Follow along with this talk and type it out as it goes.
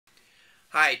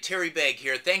Hi, Terry Begg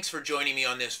here. Thanks for joining me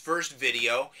on this first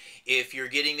video. If you're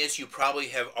getting this, you probably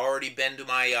have already been to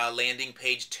my landing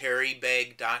page,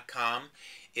 terrybegg.com.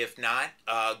 If not,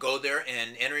 go there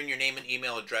and enter in your name and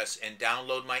email address and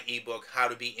download my ebook, How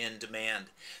to Be in Demand.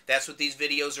 That's what these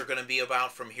videos are going to be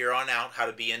about from here on out, how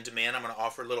to be in demand. I'm going to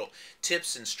offer little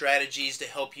tips and strategies to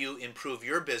help you improve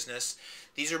your business.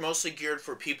 These are mostly geared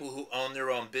for people who own their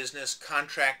own business,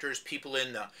 contractors, people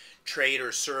in the trade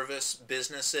or service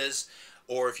businesses,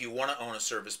 or if you want to own a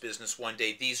service business one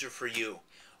day, these are for you.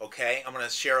 Okay, I'm going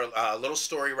to share a little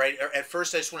story right at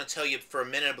first. I just want to tell you for a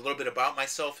minute a little bit about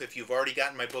myself. If you've already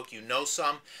gotten my book, you know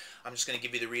some. I'm just going to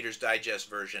give you the Reader's Digest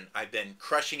version. I've been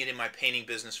crushing it in my painting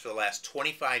business for the last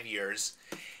 25 years.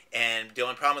 And the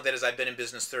only problem with that is I've been in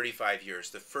business 35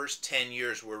 years. The first 10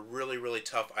 years were really, really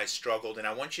tough. I struggled. And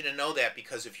I want you to know that,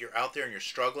 because if you're out there and you're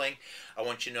struggling, I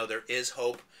want you to know there is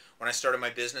hope. When I started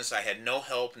my business, I had no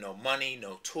help, no money,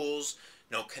 no tools,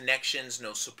 no connections,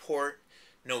 no support,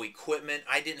 no equipment.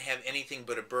 I didn't have anything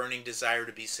but a burning desire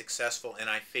to be successful, and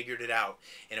I figured it out.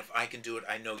 And if I can do it,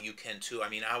 I know you can too. I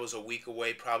mean, I was a week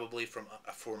away probably from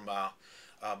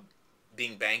uh,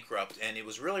 being bankrupt, and it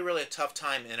was really, really a tough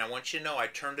time. And I want you to know I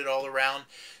turned it all around,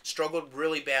 struggled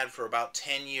really bad for about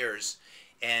 10 years,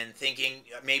 and thinking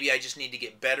maybe I just need to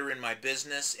get better in my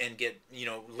business and get,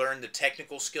 learn the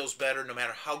technical skills better no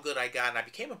matter how good I got. And I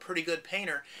became a pretty good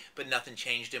painter, but nothing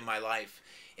changed in my life.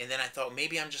 And then I thought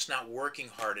maybe I'm just not working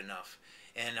hard enough.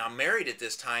 And I'm married at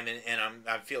this time, and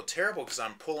I feel terrible because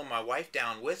I'm pulling my wife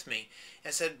down with me. And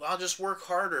I said, well, I'll just work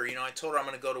harder. I told her I'm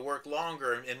going to go to work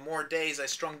longer and more days. I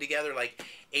strung together like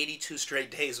 82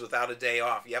 straight days without a day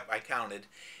off. Yep, I counted.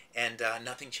 And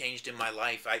nothing changed in my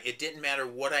life. It didn't matter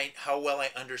how well I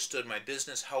understood my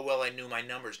business, how well I knew my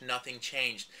numbers. Nothing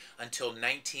changed until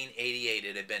 1988.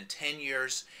 It had been 10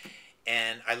 years,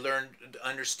 and I learned to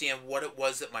understand what it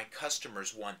was that my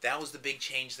customers want. That was the big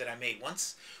change that I made.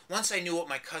 Once I knew what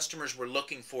my customers were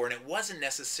looking for, and it wasn't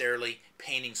necessarily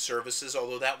painting services,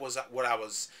 although that was what I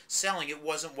was selling. It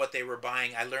wasn't what they were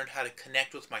buying. I learned how to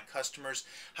connect with my customers,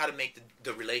 how to make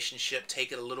the relationship,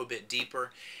 take it a little bit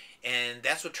deeper. And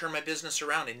that's what turned my business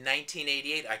around. In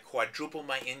 1988, I quadrupled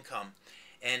my income.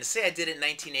 And to say I did it in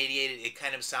 1988, it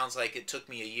kind of sounds like it took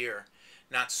me a year.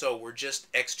 Not so. We're just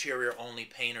exterior only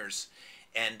painters.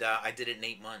 And I did it in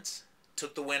 8 months.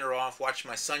 Took the winter off, watched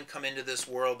my son come into this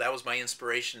world. That was my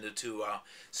inspiration to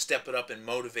step it up, and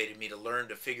motivated me to learn,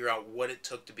 to figure out what it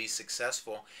took to be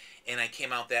successful. And I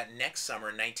came out that next summer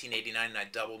in 1989, and I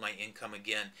doubled my income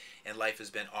again. And life has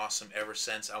been awesome ever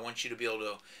since. I want you to be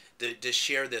able to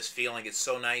share this feeling. It's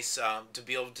so nice to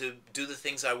be able to do the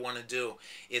things I want to do.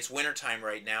 It's wintertime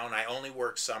right now, and I only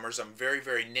work summers. I'm very,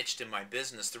 very niched in my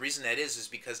business. The reason that is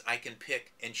because I can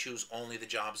pick and choose only the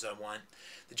jobs I want.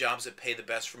 The jobs that pay the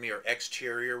best for me are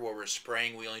exterior, where we're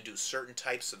spraying. We only do certain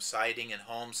types of siding in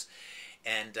homes.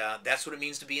 And that's what it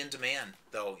means to be in demand,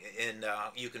 though. And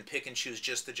you can pick and choose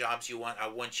just the jobs you want. I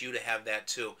want you to have that,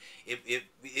 too.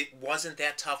 It wasn't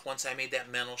that tough once I made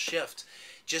that mental shift.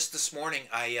 Just this morning,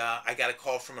 I got a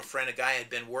call from a friend, a guy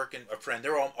I'd been working, a friend.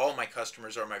 They're all my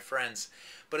customers are my friends.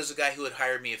 But it's a guy who had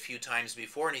hired me a few times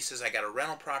before, and he says, I got a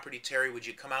rental property, Terry. Would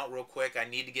you come out real quick? I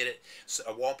need to get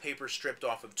a wallpaper stripped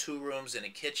off of 2 rooms and a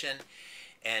kitchen,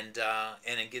 and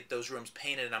then get those rooms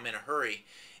painted, and I'm in a hurry.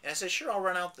 And I said, sure, I'll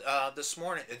run out this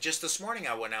morning. Just this morning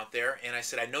I went out there, and I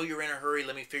said, I know you're in a hurry.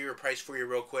 Let me figure a price for you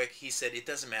real quick. He said, it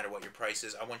doesn't matter what your price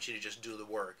is. I want you to just do the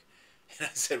work. And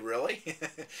I said, really?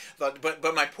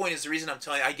 but my point is, the reason I'm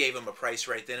telling you, I gave him a price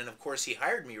right then, and of course he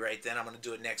hired me right then. I'm going to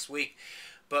do it next week.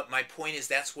 But my point is,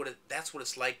 that's what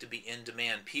it's like to be in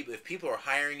demand. If people are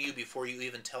hiring you before you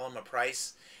even tell them a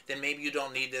price, then maybe you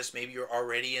don't need this. Maybe you're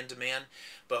already in demand.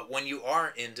 But when you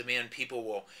are in demand, people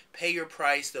will pay your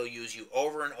price. They'll use you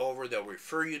over and over. They'll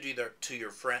refer you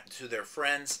to their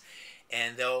friends,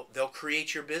 and they'll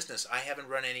create your business. I haven't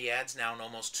run any ads now in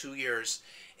almost 2 years,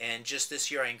 and just this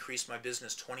year I increased my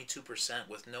business 22%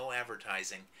 with no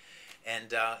advertising.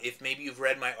 And if maybe you've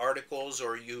read my articles,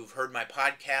 or you've heard my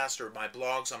podcast or my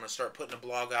blogs, I'm going to start putting a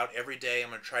blog out every day. I'm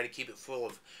going to try to keep it full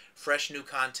of fresh new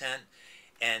content.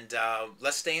 And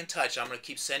let's stay in touch. I'm going to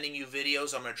keep sending you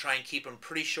videos. I'm going to try and keep them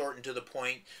pretty short and to the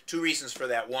point. 2 reasons for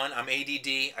that. One, I'm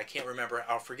ADD. I can't remember.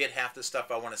 I'll forget half the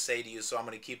stuff I want to say to you, so I'm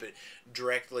going to keep it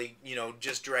directly,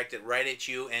 just direct it right at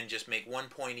you and just make one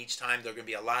point each time. There are going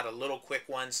to be a lot of little quick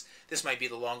ones. This might be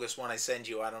the longest one I send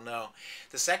you. I don't know.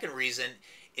 The second reason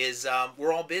is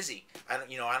we're all busy. I'm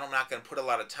not going to put a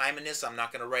lot of time in this. I'm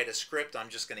not going to write a script. I'm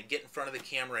just going to get in front of the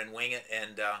camera and wing it,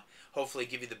 and hopefully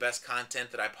give you the best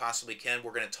content that I possibly can.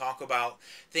 We're going to talk about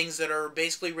things that are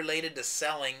basically related to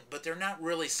selling, but they're not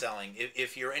really selling.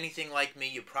 If you're anything like me,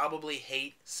 you probably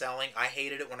hate selling. I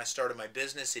hated it when I started my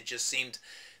business. It just seemed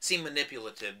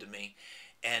manipulative to me.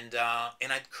 And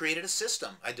I created a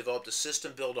system. I developed a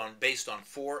system based on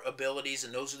 4 abilities,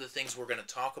 and those are the things we're going to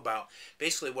talk about.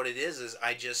 Basically, what it is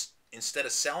I just, instead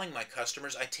of selling my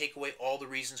customers, I take away all the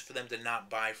reasons for them to not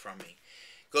buy from me.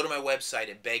 Go to my website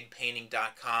at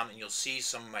begpainting.com, and you'll see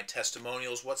some of my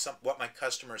testimonials, what my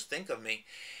customers think of me.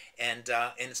 And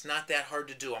it's not that hard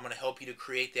to do. I'm going to help you to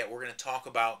create that. We're going to talk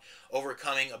about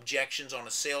overcoming objections on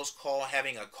a sales call,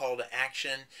 having a call to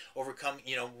action,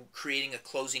 creating a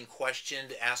closing question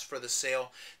to ask for the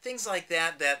sale, things like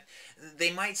that. That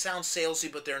they might sound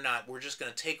salesy, but they're not. We're just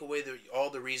going to take away all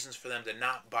the reasons for them to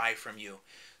not buy from you.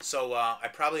 So I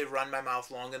probably have run my mouth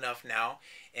long enough now,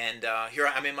 and here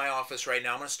I'm in my office right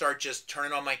now. I'm going to start just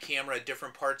turning on my camera at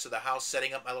different parts of the house,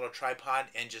 setting up my little tripod,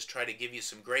 and just try to give you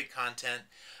some great content.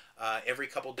 Every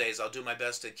couple days. I'll do my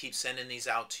best to keep sending these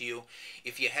out to you.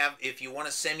 If you want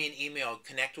to send me an email,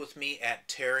 connect with me at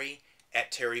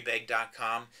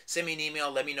terry@terrybeg.com. Send me an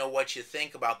email. Let me know what you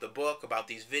think about the book, about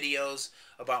these videos,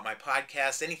 about my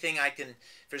podcast, anything if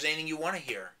there's anything you want to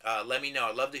hear, let me know.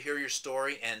 I'd love to hear your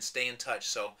story, and stay in touch.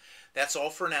 So that's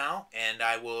all for now, and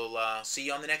I will see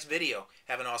you on the next video.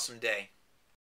 Have an awesome day.